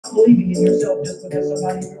believing in yourself just because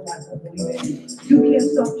somebody in your life won't believe in you. You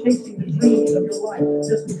can't stop chasing the dreams of your life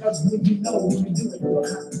just because when you know when you do it, you don't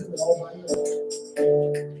have to do it all by yourself.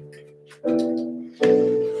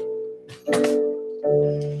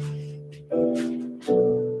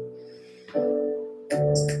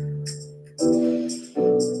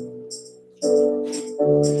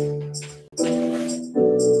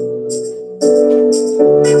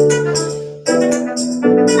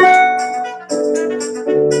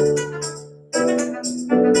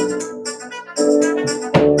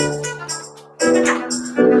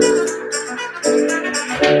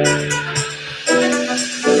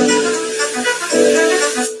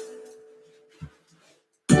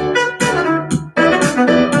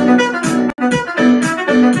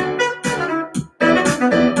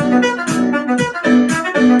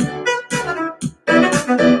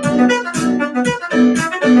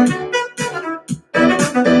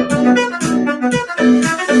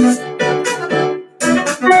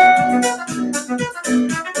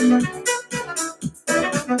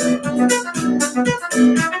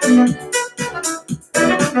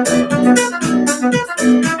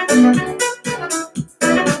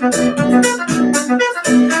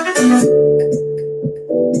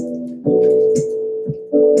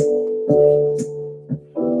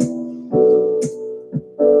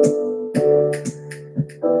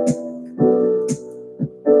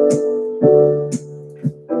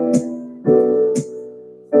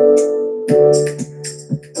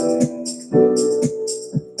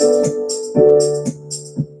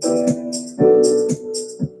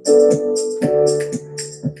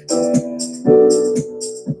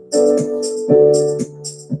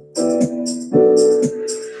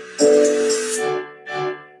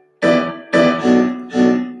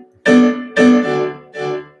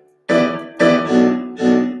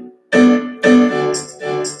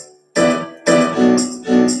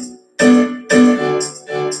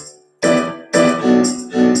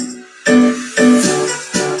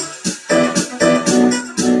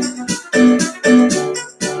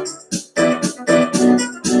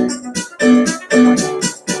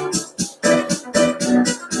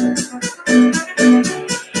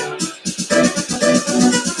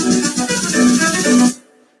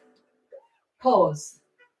 Pause.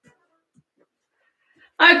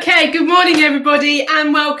 Okay, good morning everybody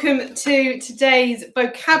and welcome to today's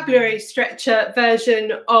vocabulary stretcher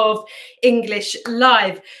version of English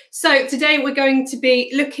Live. So today we're going to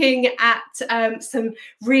be looking at some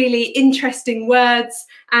really interesting words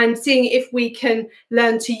and seeing if we can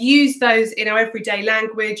learn to use those in our everyday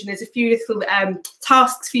language. And there's a few little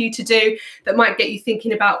tasks for you to do that might get you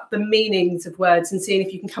thinking about the meanings of words and seeing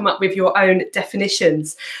if you can come up with your own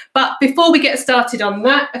definitions. But before we get started on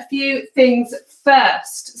that, a few things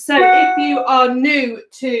first. So if you are new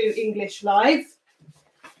to English Live,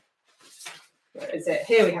 where is it?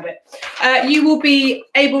 Here we have it. You will be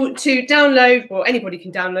able to download, well, anybody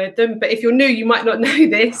can download them, but if you're new, you might not know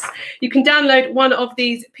this. You can download one of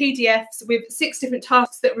these PDFs with 6 different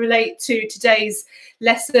tasks that relate to today's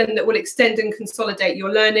lesson that will extend and consolidate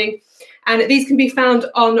your learning. And these can be found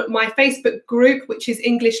on my Facebook group, which is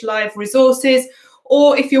English Live Resources.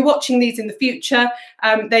 Or if you're watching these in the future,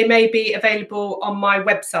 they may be available on my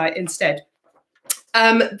website instead.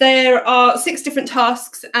 There are 6 different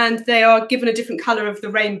tasks and they are given a different colour of the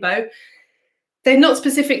rainbow. They're not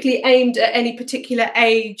specifically aimed at any particular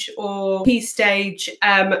age or key stage,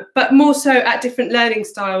 but more so at different learning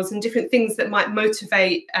styles and different things that might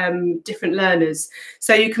motivate different learners.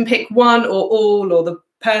 So you can pick one or all or the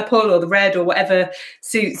purple or the red or whatever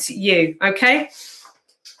suits you, okay?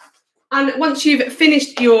 And once you've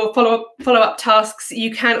finished your follow-up tasks,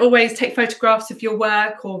 you can always take photographs of your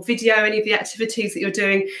work or video any of the activities that you're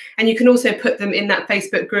doing. And you can also put them in that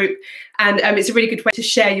Facebook group. And it's a really good way to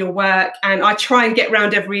share your work. And I try and get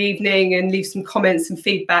round every evening and leave some comments and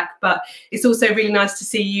feedback. But it's also really nice to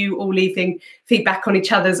see you all leaving feedback on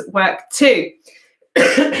each other's work too.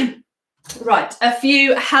 Right, a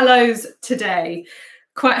few hellos today.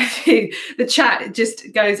 Quite a few. The chat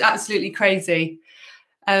just goes absolutely crazy.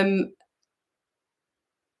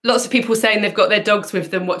 Lots of people saying they've got their dogs with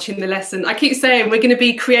them watching the lesson. I keep saying we're going to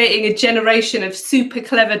be creating a generation of super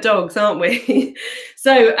clever dogs, aren't we?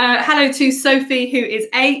 So hello to Sophie, who is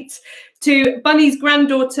 8, to Bunny's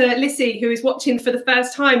granddaughter, Lissy, who is watching for the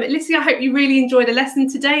first time. Lissy, I hope you really enjoy the lesson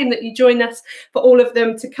today and that you join us for all of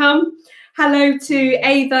them to come. Hello to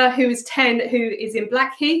Ava, who is 10, who is in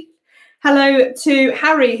Blackheath. Hello to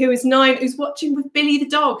Harry, who is 9, who's watching with Billy the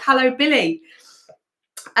dog. Hello, Billy.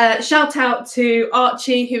 Shout out to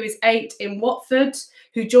Archie, who is 8 in Watford,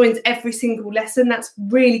 who joins every single lesson. That's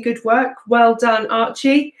really good work. Well done,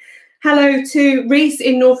 Archie. Hello to Reese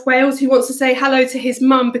in North Wales, who wants to say hello to his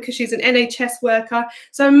mum because she's an NHS worker.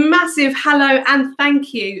 So a massive hello and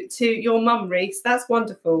thank you to your mum, Reese. That's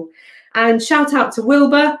wonderful. And shout out to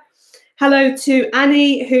Wilbur. Hello to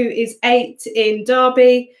Annie, who is 8 in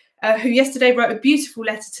Derby, who yesterday wrote a beautiful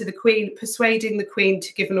letter to the Queen, persuading the Queen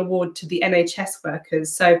to give an award to the NHS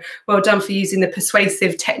workers. So well done for using the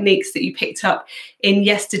persuasive techniques that you picked up in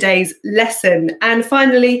yesterday's lesson. And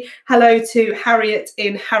finally, hello to Harriet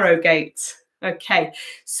in Harrogate. Okay,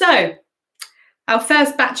 so our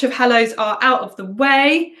first batch of hellos are out of the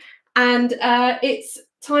way, and it's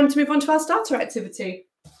time to move on to our starter activity.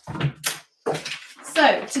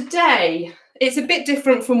 So today, it's a bit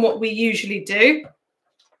different from what we usually do.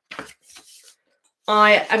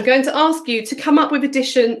 I am going to ask you to come up with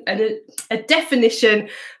a definition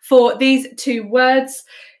for these two words.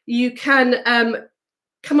 You can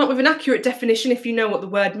come up with an accurate definition if you know what the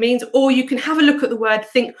word means, or you can have a look at the word,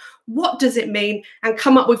 think, what does it mean, and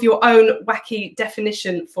come up with your own wacky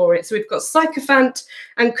definition for it. So we've got sycophant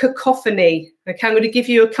and cacophony. Okay, I'm going to give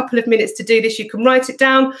you a couple of minutes to do this. You can write it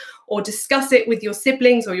down or discuss it with your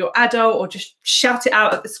siblings or your adult, or just shout it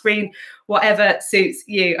out at the screen, whatever suits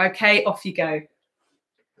you. Okay, off you go.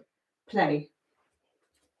 Play.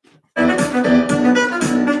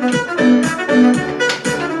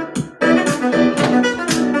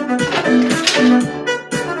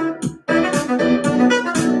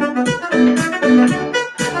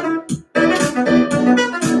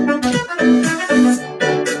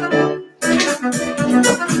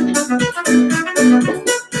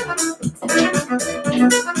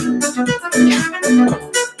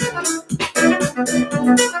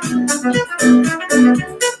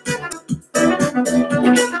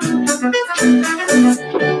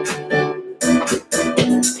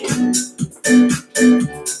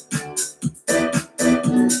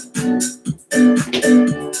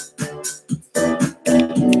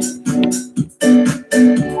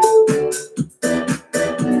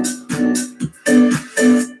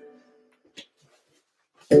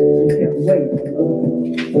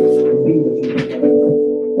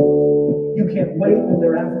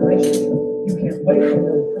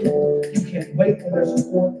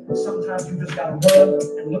 Sometimes you just gotta run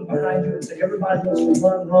and look behind you and say, everybody wants to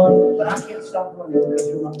run, but I can't stop running because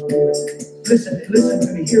you're not running. Listen to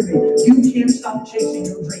me, hear me. You can't stop chasing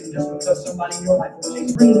your dream just because somebody in your life will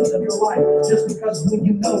chase dreams of your life. Just because when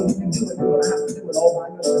you know you can do it, you're gonna have to do it all by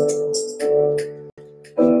yourself.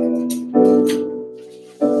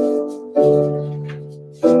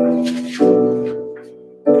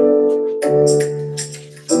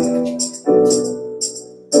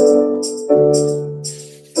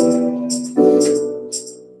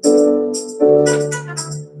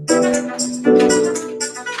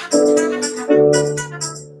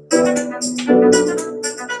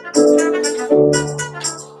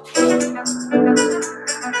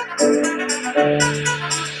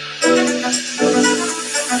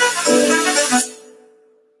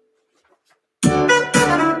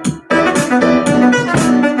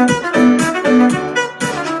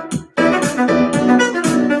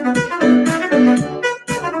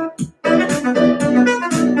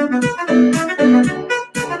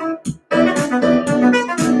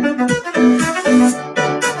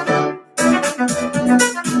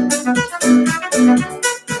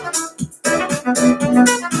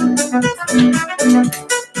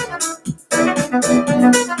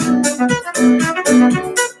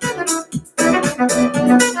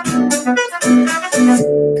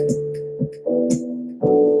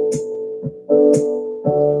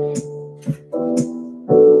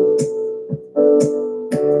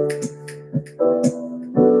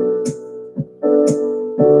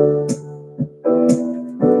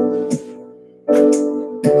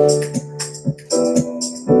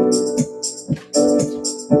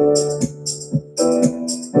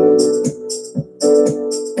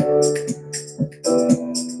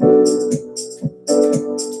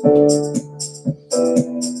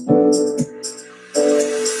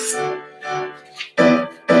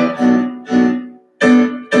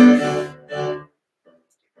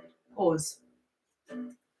 Pause.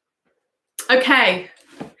 Okay.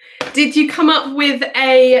 Did you come up with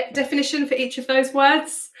a definition for each of those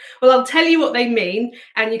words? Well, I'll tell you what they mean,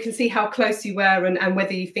 and you can see how close you were and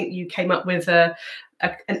whether you think you came up with an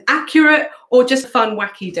accurate or just fun,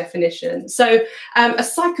 wacky definition. So a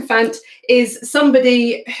sycophant is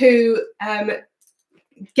somebody who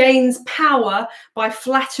gains power by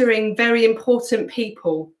flattering very important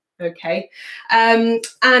people. Okay, and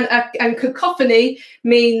cacophony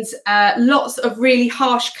means lots of really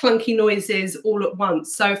harsh, clunky noises all at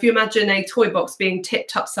once. So if you imagine a toy box being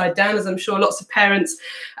tipped upside down, as I'm sure lots of parents,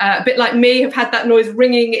 a bit like me, have had that noise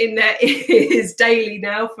ringing in their ears daily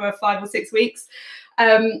now for 5 or 6 weeks,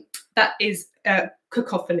 that is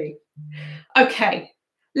cacophony. Okay,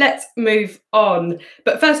 let's move on.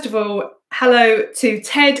 But first of all, hello to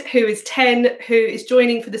Ted, who is 10, who is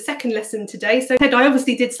joining for the second lesson today. So Ted, I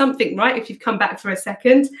obviously did something right if you've come back for a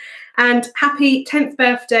second. And happy 10th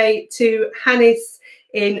birthday to Hannes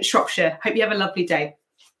in Shropshire. Hope you have a lovely day.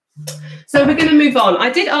 So we're going to move on. I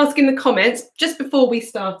did ask in the comments just before we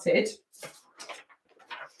started,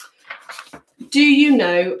 do you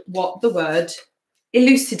know what the word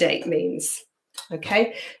elucidate means?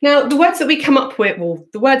 Okay, now the words that we come up with, well,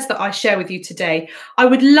 the words that I share with you today, I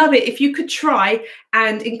would love it if you could try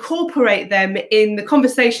and incorporate them in the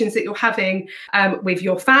conversations that you're having with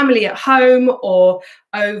your family at home or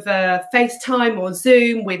over FaceTime or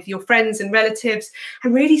Zoom with your friends and relatives,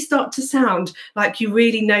 and really start to sound like you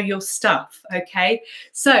really know your stuff. Okay,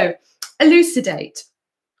 so elucidate.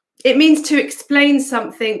 It means to explain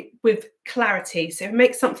something with clarity, so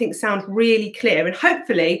make something sound really clear, and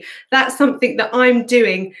hopefully that's something that I'm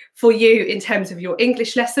doing for you in terms of your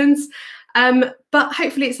English lessons, but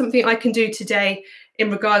hopefully it's something I can do today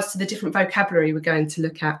in regards to the different vocabulary we're going to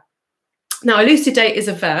look at. Now, elucidate is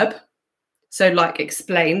a verb, so like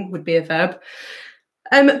explain would be a verb,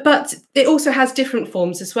 but it also has different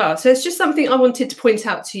forms as well. So it's just something I wanted to point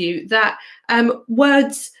out to you, that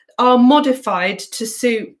words are modified to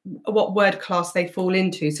suit what word class they fall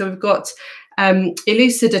into. So we've got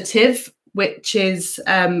elucidative, which is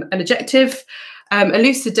an adjective,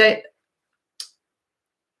 elucidator,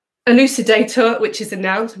 which is a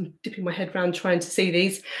noun. I'm dipping my head around trying to see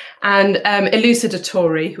these, and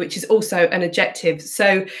elucidatory, which is also an adjective.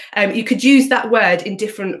 So you could use that word in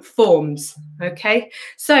different forms. Okay,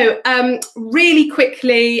 so really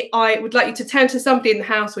quickly, I would like you to turn to somebody in the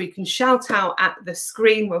house, or you can shout out at the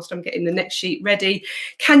screen whilst I'm getting the next sheet ready.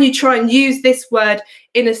 Can you try and use this word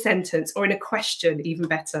in a sentence or in a question, even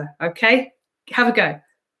better? Okay, have a go.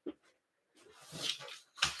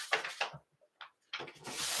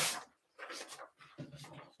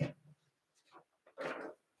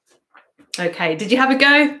 Okay, did you have a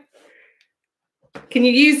go? Can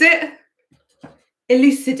you use it?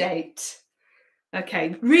 Elucidate.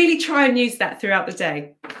 Okay, really try and use that throughout the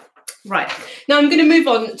day. Right, now I'm going to move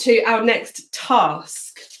on to our next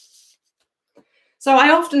task. So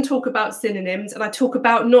I often talk about synonyms, and I talk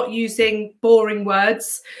about not using boring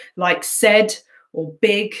words like said or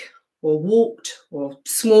big or walked or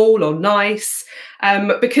small or nice,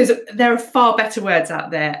 because there are far better words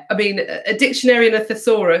out there. I mean, a dictionary and a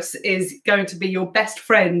thesaurus is going to be your best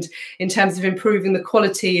friend in terms of improving the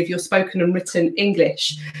quality of your spoken and written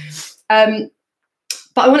English.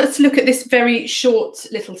 But I want us to look at this very short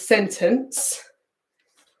little sentence.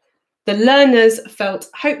 The learners felt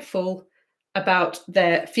hopeful about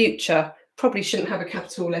their future. Probably shouldn't have a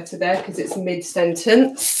capital letter there because it's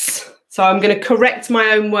mid-sentence. So I'm going to correct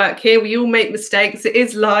my own work here. We all make mistakes. It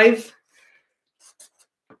is live.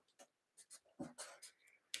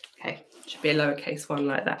 Okay, should be a lowercase one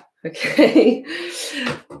like that. Okay.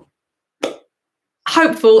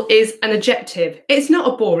 Hopeful is an adjective. It's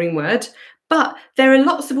not a boring word, but there are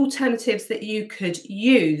lots of alternatives that you could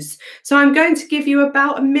use. So I'm going to give you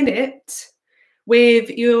about a minute with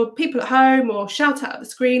your people at home, or shout out at the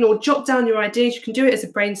screen, or jot down your ideas. You can do it as a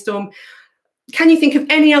brainstorm. Can you think of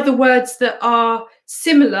any other words that are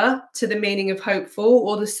similar to the meaning of hopeful,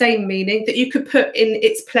 or the same meaning, that you could put in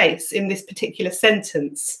its place in this particular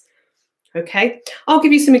sentence? Okay, I'll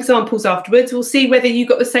give you some examples afterwards. We'll see whether you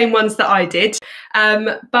got the same ones that I did.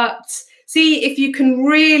 But see if you can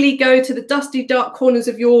really go to the dusty, dark corners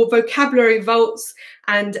of your vocabulary vaults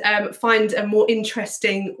and find a more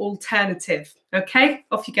interesting alternative. Okay,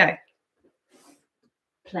 off you go.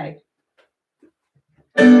 Play.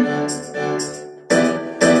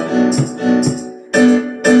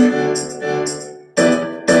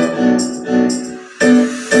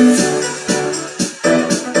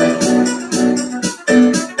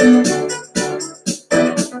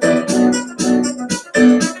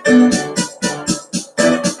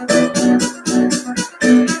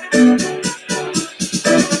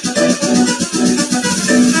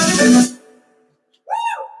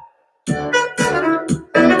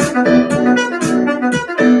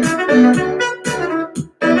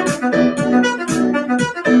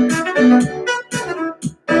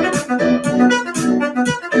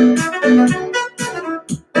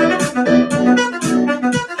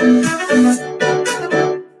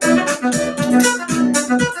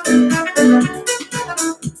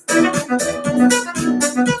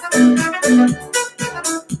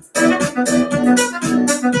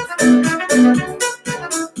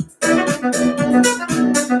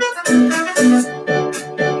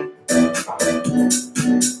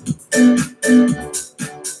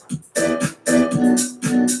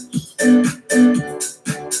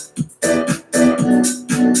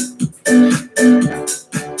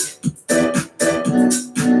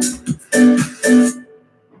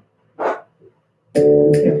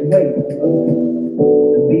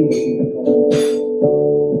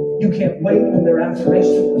 wait on their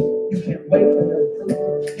affirmation. You can't wait on their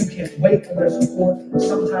approval. You can't wait on their support.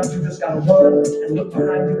 Sometimes you just got to run and look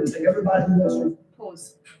behind you and say, everybody who wants to...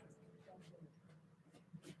 Pause.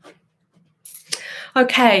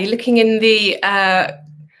 Okay, looking in the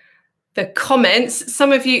comments,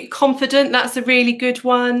 some of you, confident, that's a really good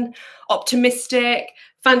one. Optimistic,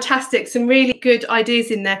 fantastic, some really good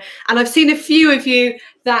ideas in there. And I've seen a few of you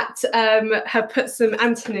that have put some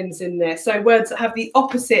antonyms in there, so words that have the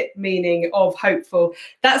opposite meaning of hopeful.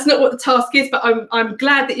 That's not what the task is, but I'm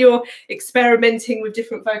glad that you're experimenting with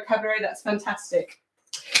different vocabulary. That's fantastic.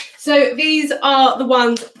 So these are the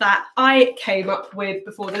ones that I came up with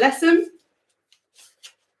before the lesson.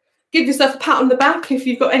 Give yourself a pat on the back if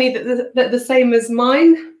you've got any that are the same as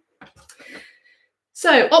mine.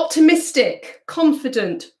 So optimistic,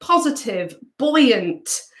 confident, positive,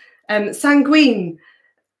 buoyant, sanguine,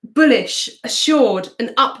 bullish, assured,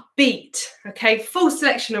 and upbeat. Okay, full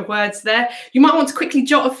selection of words there. You might want to quickly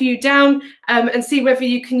jot a few down and see whether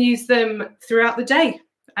you can use them throughout the day.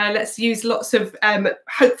 Let's use lots of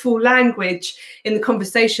hopeful language in the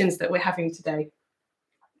conversations that we're having today.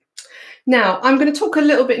 Now, I'm going to talk a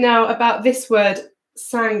little bit now about this word,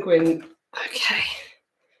 sanguine. Okay,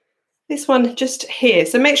 this one just here.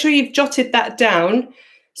 So make sure you've jotted that down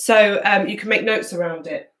so you can make notes around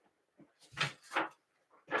it.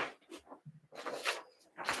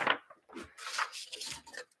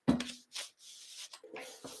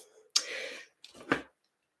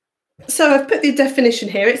 So I've put the definition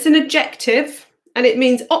here. It's an adjective. And it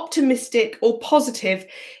means optimistic or positive,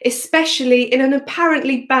 especially in an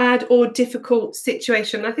apparently bad or difficult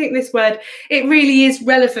situation. I think this word, it really is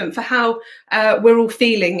relevant for how we're all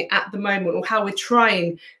feeling at the moment, or how we're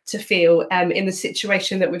trying to feel in the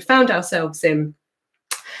situation that we've found ourselves in.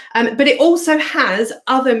 But it also has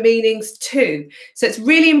other meanings too. So it's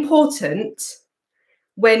really important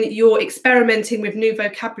when you're experimenting with new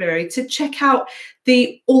vocabulary to check out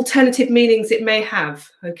the alternative meanings it may have,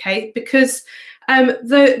 okay? Because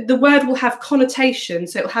the word will have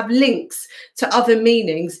connotations, so it'll have links to other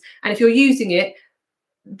meanings. And if you're using it,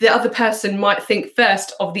 the other person might think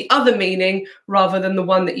first of the other meaning rather than the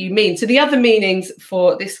one that you mean. So the other meanings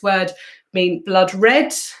for this word mean blood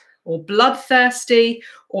red or bloodthirsty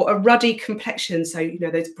or a ruddy complexion. So, you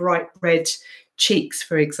know, those bright red cheeks,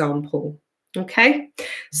 for example. Okay,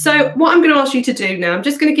 so what I'm going to ask you to do now, I'm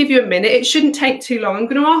just going to give you a minute. It shouldn't take too long. I'm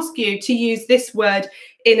going to ask you to use this word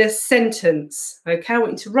in a sentence. Okay, I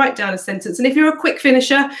want you to write down a sentence. And if you're a quick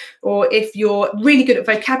finisher, or if you're really good at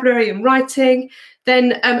vocabulary and writing,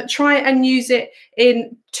 then try and use it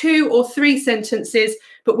in 2 or 3 sentences,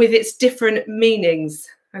 but with its different meanings.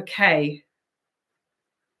 Okay,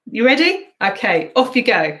 you ready? Okay, off you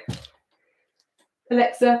go.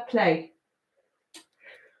 Alexa, play.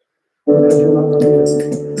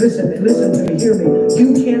 Listen to me, hear me.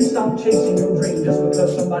 You can't stop chasing your dream just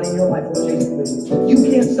because somebody in your life won't chase it with you.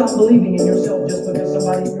 You can't stop believing in yourself just because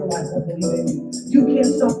somebody in your life won't believe in you. You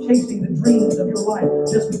can't stop chasing the dreams of your life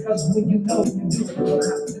just because when you know you do it, you're going to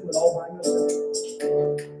have to do it all by yourself.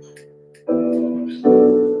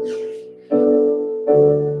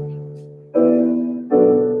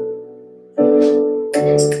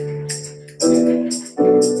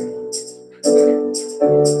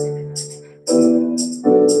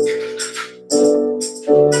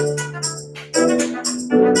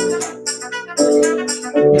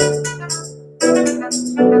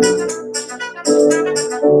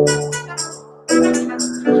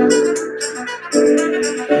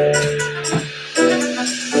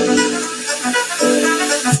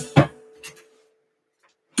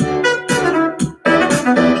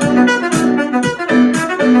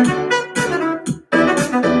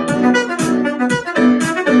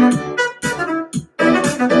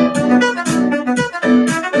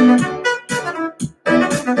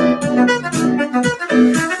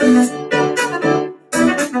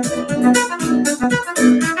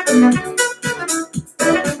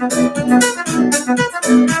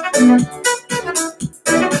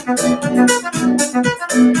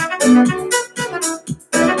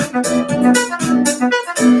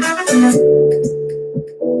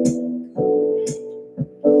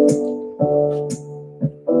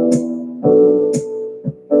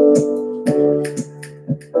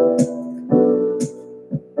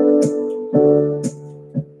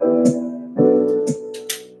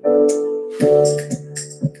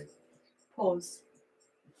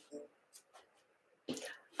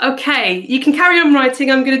 Okay, you can carry on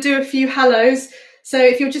writing. I'm going to do a few hellos. So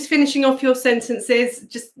if you're just finishing off your sentences,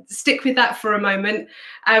 just stick with that for a moment.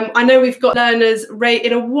 I know we've got learners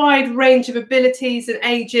in a wide range of abilities and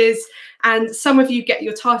ages, and some of you get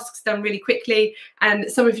your tasks done really quickly, and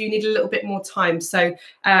some of you need a little bit more time. So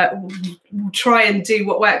we'll try and do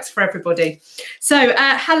what works for everybody. So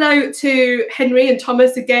hello to Henry and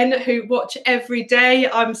Thomas again, who watch every day.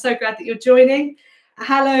 I'm so glad that you're joining.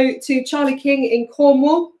 Hello to Charlie King in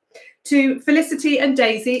Cornwall, to Felicity and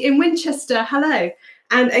Daisy in Winchester, hello.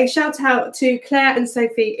 And a shout out to Claire and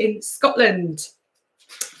Sophie in Scotland,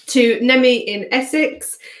 to Nemi in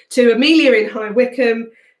Essex, to Amelia in High Wycombe,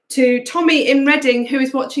 to Tommy in Reading, who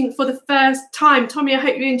is watching for the first time. Tommy, I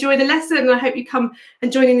hope you enjoy the lesson, and I hope you come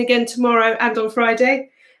and join in again tomorrow and on Friday.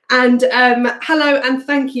 And hello and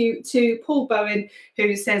thank you to Paul Bowen,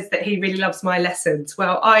 who says that he really loves my lessons.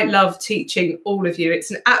 Well, I love teaching all of you.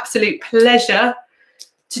 It's an absolute pleasure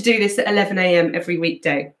to do this at 11 a.m. every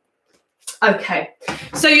weekday. Okay,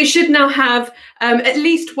 so you should now have at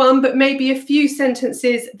least one, but maybe a few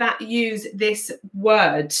sentences that use this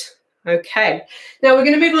word. Okay, now we're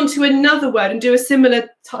going to move on to another word and do a similar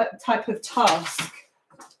type of task.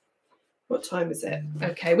 What time is it?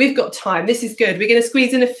 Okay, we've got time. This is good. We're going to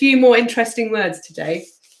squeeze in a few more interesting words today.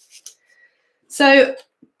 So,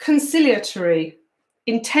 conciliatory,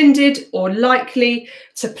 intended or likely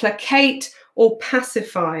to placate or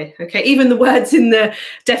pacify. Okay, even the words in the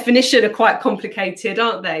definition are quite complicated,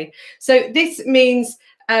 aren't they? So this means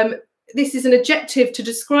this is an adjective to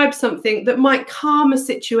describe something that might calm a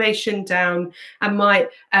situation down and might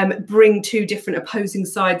bring two different opposing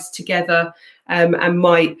sides together and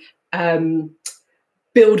might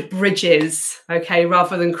build bridges, okay,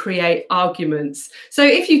 rather than create arguments. So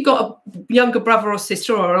if you've got a younger brother or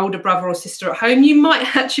sister or an older brother or sister at home, you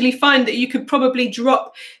might actually find that you could probably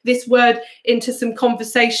drop this word into some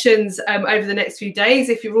conversations over the next few days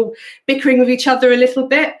if you're all bickering with each other a little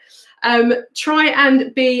bit. Try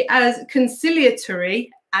and be as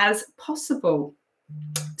conciliatory as possible.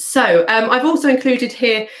 So I've also included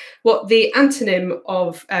here what the antonym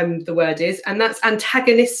of the word is, and that's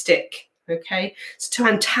antagonistic. Okay, so to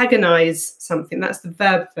antagonize something, that's the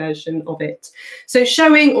verb version of it. So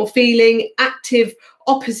showing or feeling active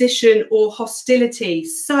opposition or hostility.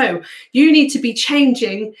 So you need to be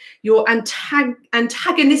changing your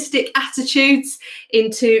antagonistic attitudes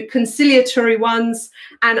into conciliatory ones.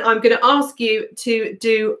 And I'm going to ask you to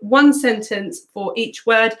do one sentence for each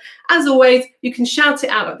word. As always, you can shout it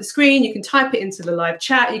out at the screen. You can type it into the live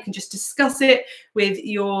chat. You can just discuss it with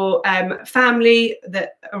your family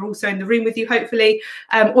that are also in the room with you, hopefully,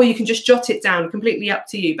 or you can just jot it down, completely up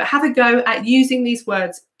to you. But have a go at using these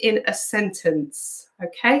words in a sentence.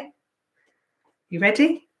 Okay, you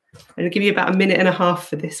ready? I'm going to give you about a minute and a half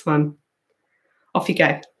for this one. Off you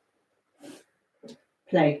go.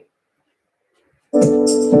 Play.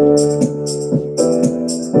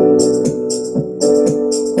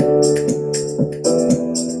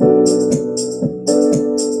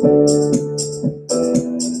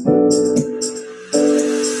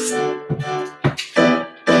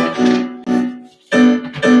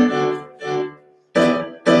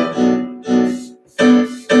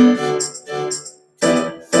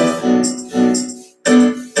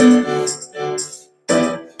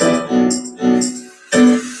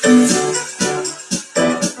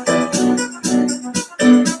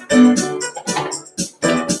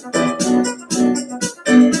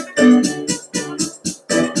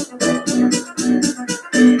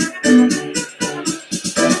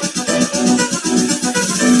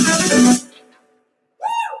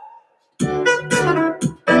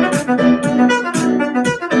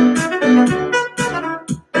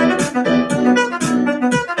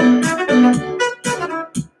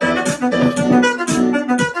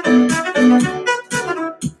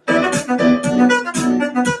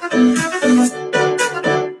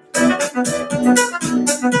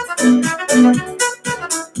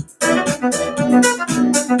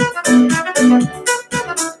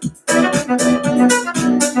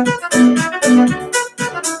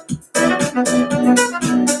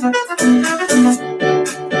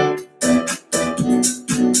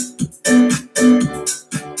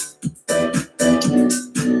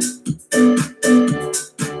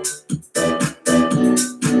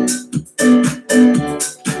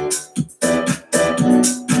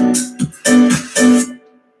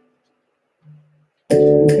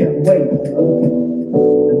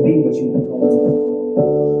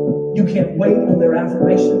 You can't wait on their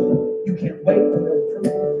affirmation. You can't wait on their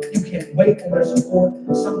approval. You can't wait on their support.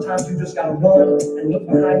 Sometimes you just gotta run and look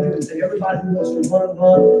behind you and say, everybody who wants to run,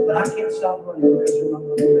 run, but I can't stop running because you're not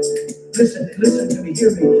running with me. Listen to me,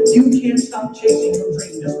 hear me. You can't stop chasing your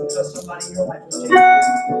dream just because somebody in your life is chasing it.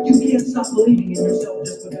 You can't stop believing in yourself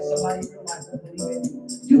just because somebody in your life won't believe in you.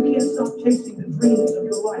 You can't stop chasing the dreams of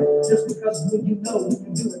your life just because when you know when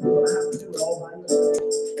you do it, you're gonna have to do it all by yourself.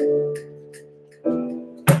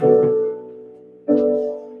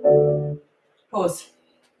 Pause.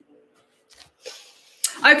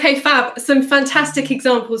 Okay, fab. Some fantastic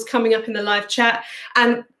examples coming up in the live chat,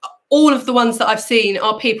 and all of the ones that I've seen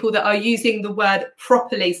are people that are using the word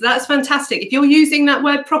properly. So that's fantastic. If you're using that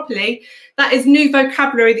word properly, that is new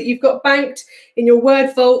vocabulary that you've got banked in your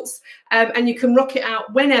word vaults, and you can rock it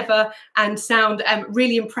out whenever and sound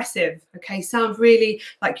really impressive. Okay, sound really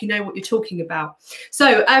like you know what you're talking about.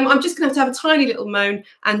 So I'm just going to have a tiny little moan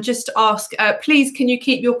and just ask, please, can you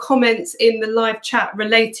keep your comments in the live chat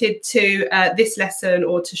related to this lesson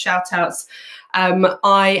or to shout outs?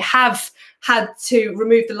 I have had to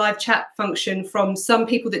remove the live chat function from some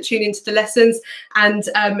people that tune into the lessons, and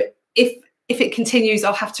if it continues,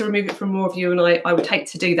 I'll have to remove it from more of you, and I would hate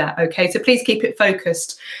to do that. Okay, so please keep it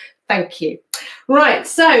focused. Thank you. Right,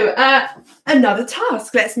 so another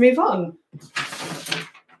task. Let's move on.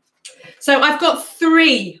 So I've got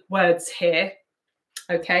 3 words here.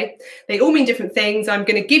 Okay, they all mean different things. I'm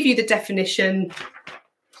going to give you the definition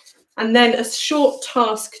and then a short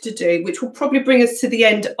task to do, which will probably bring us to the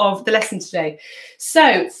end of the lesson today.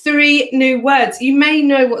 So 3 new words. You may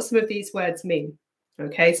know what some of these words mean,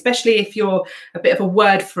 okay, especially if you're a bit of a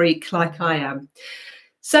word freak like I am.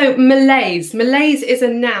 So malaise. Malaise is a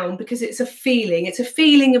noun because it's a feeling. It's a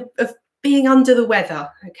feeling of being under the weather,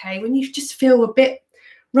 okay? When you just feel a bit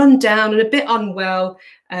run down and a bit unwell,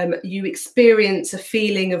 you experience a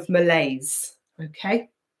feeling of malaise, okay?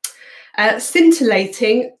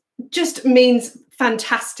 Scintillating just means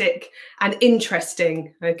fantastic and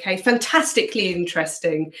interesting, okay? Fantastically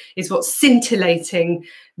interesting is what scintillating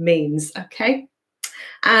means, okay?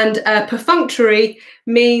 And perfunctory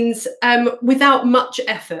means without much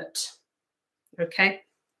effort, okay?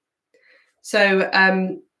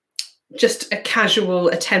 So just a casual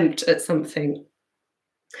attempt at something.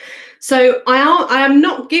 So I am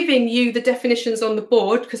not giving you the definitions on the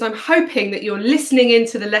board because I'm hoping that you're listening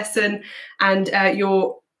into the lesson and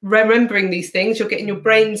you're remembering these things, you're getting your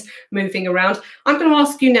brains moving around. I'm going to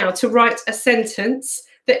ask you now to write a sentence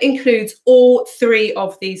that includes all 3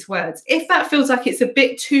 of these words. If that feels like it's a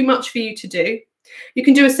bit too much for you to do, you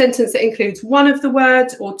can do a sentence that includes 1 of the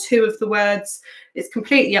words or 2 of the words. It's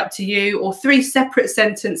completely up to you, or 3 separate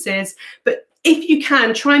sentences. But if you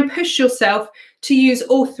can, try and push yourself to use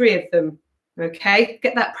all 3 of them, okay?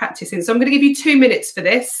 Get that practice in. So I'm going to give you 2 minutes for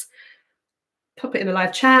this. Pop it in the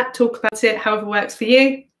live chat, talk about it, however works for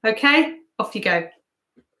you, okay? Off you go.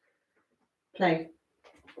 Play.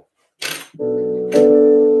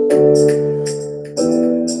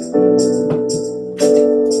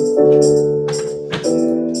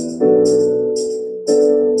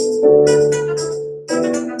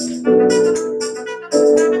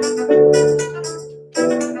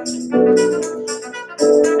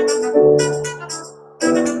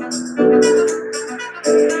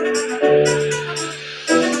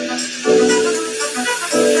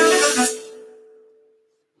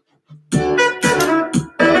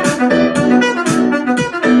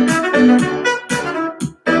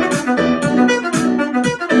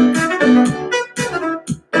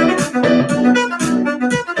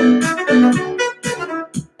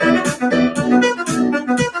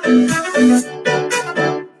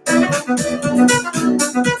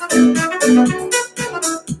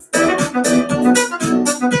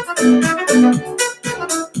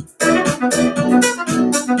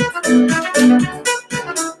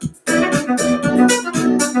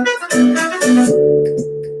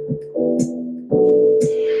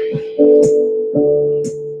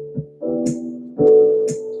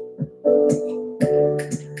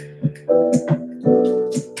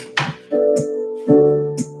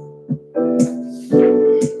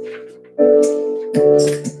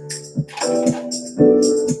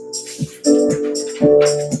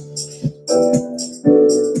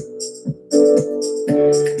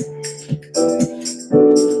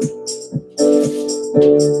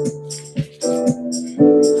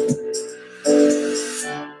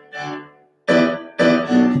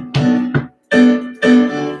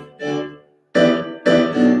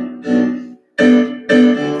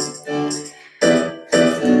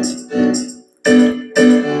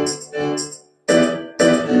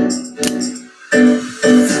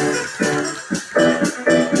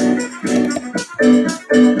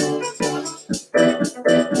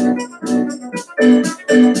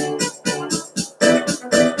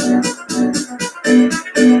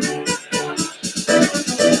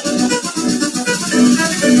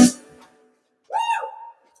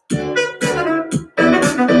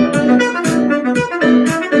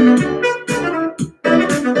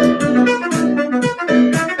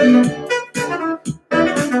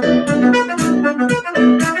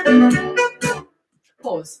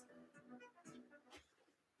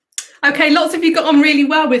 Okay, lots of you got on really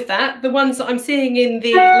well with that. The ones that I'm seeing in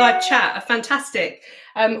the live chat are fantastic.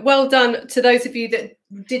 Well done to those of you that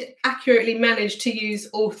did accurately manage to use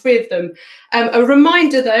all three of them. A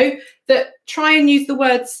reminder though, that try and use the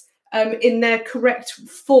words in their correct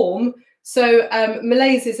form. So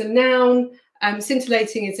malaise is a noun,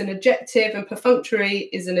 scintillating is an adjective, and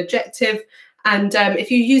perfunctory is an adjective. And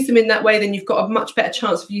if you use them in that way, then you've got a much better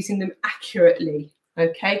chance of using them accurately.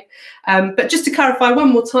 Okay, but just to clarify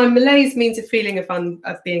one more time, malaise means a feeling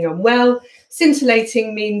of being unwell.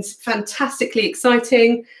 Scintillating means fantastically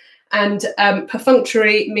exciting, and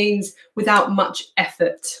perfunctory means without much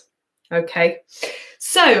effort. Okay,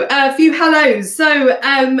 so a few hellos. So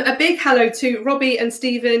a big hello to Robbie and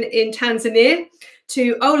Stephen in Tanzania,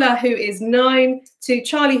 to Ola, who is 9, to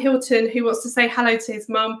Charlie Hilton, who wants to say hello to his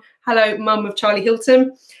mum. Hello, mum of Charlie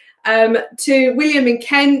Hilton. To William in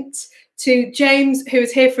Kent, to James, who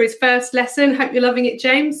is here for his first lesson. Hope you're loving it,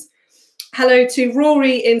 James. Hello to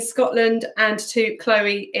Rory in Scotland and to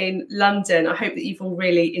Chloe in London. I hope that you've all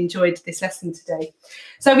really enjoyed this lesson today.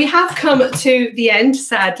 So we have come to the end,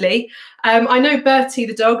 sadly. I know Bertie,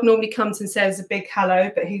 the dog, normally comes and says a big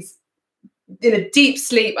hello, but he's in a deep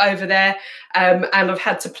sleep over there. And I've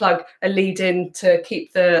had to plug a lead in to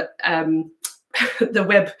keep the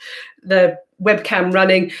webcam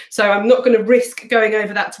running, so I'm not going to risk going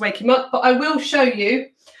over that to wake him up, but I will show you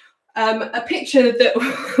a picture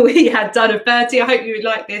that we had done of Bertie. I hope you would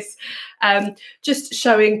like this, just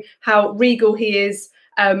showing how regal he is,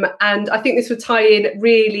 and I think this would tie in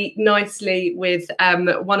really nicely with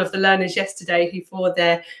one of the learners yesterday who, for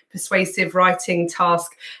their persuasive writing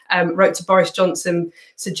task, wrote to Boris Johnson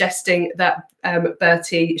suggesting that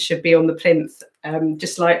Bertie should be on the plinth,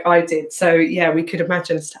 just like I did. So yeah, we could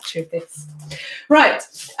imagine a statue of this. Right,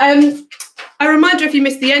 a reminder, if you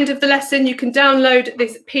missed the end of the lesson, you can download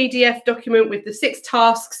this PDF document with the 6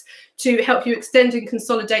 tasks to help you extend and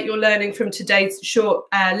consolidate your learning from today's short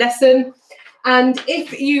lesson. And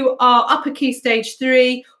if you are upper Key Stage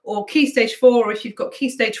 3 or Key Stage 4, or if you've got Key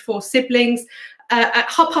Stage 4 siblings, at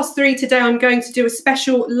 3:30 today, I'm going to do a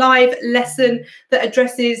special live lesson that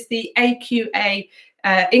addresses the AQA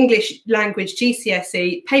English Language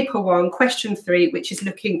GCSE Paper 1, Question 3, which is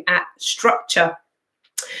looking at structure.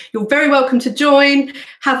 You're very welcome to join,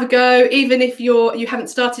 have a go. Even if you haven't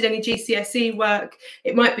started any GCSE work,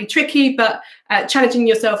 it might be tricky, but challenging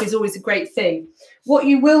yourself is always a great thing. What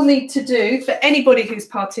you will need to do, for anybody who's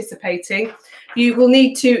participating, you will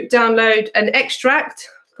need to download an extract.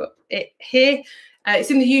 I've got it here.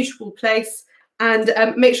 It's in the usual place. And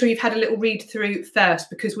make sure you've had a little read through first,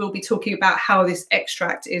 because we'll be talking about how this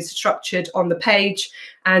extract is structured on the page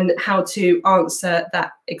and how to answer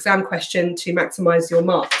that exam question to maximise your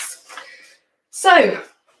marks. So,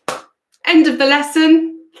 end of the lesson.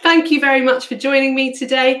 Thank you very much for joining me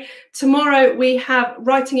today. Tomorrow we have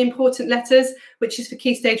writing important letters, which is for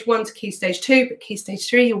Key Stage 1 to Key Stage 2, but Key Stage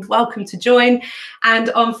 3, you're welcome to join. And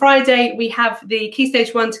on Friday, we have the Key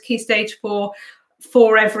Stage 1 to Key Stage 4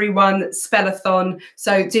 for everyone spellathon.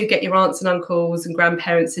 So do get your aunts and uncles and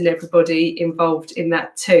grandparents and everybody involved in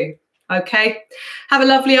that too. Okay, have a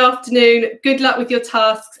lovely afternoon. Good luck with your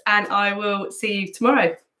tasks, and I will see you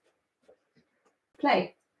tomorrow.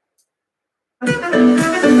 Play.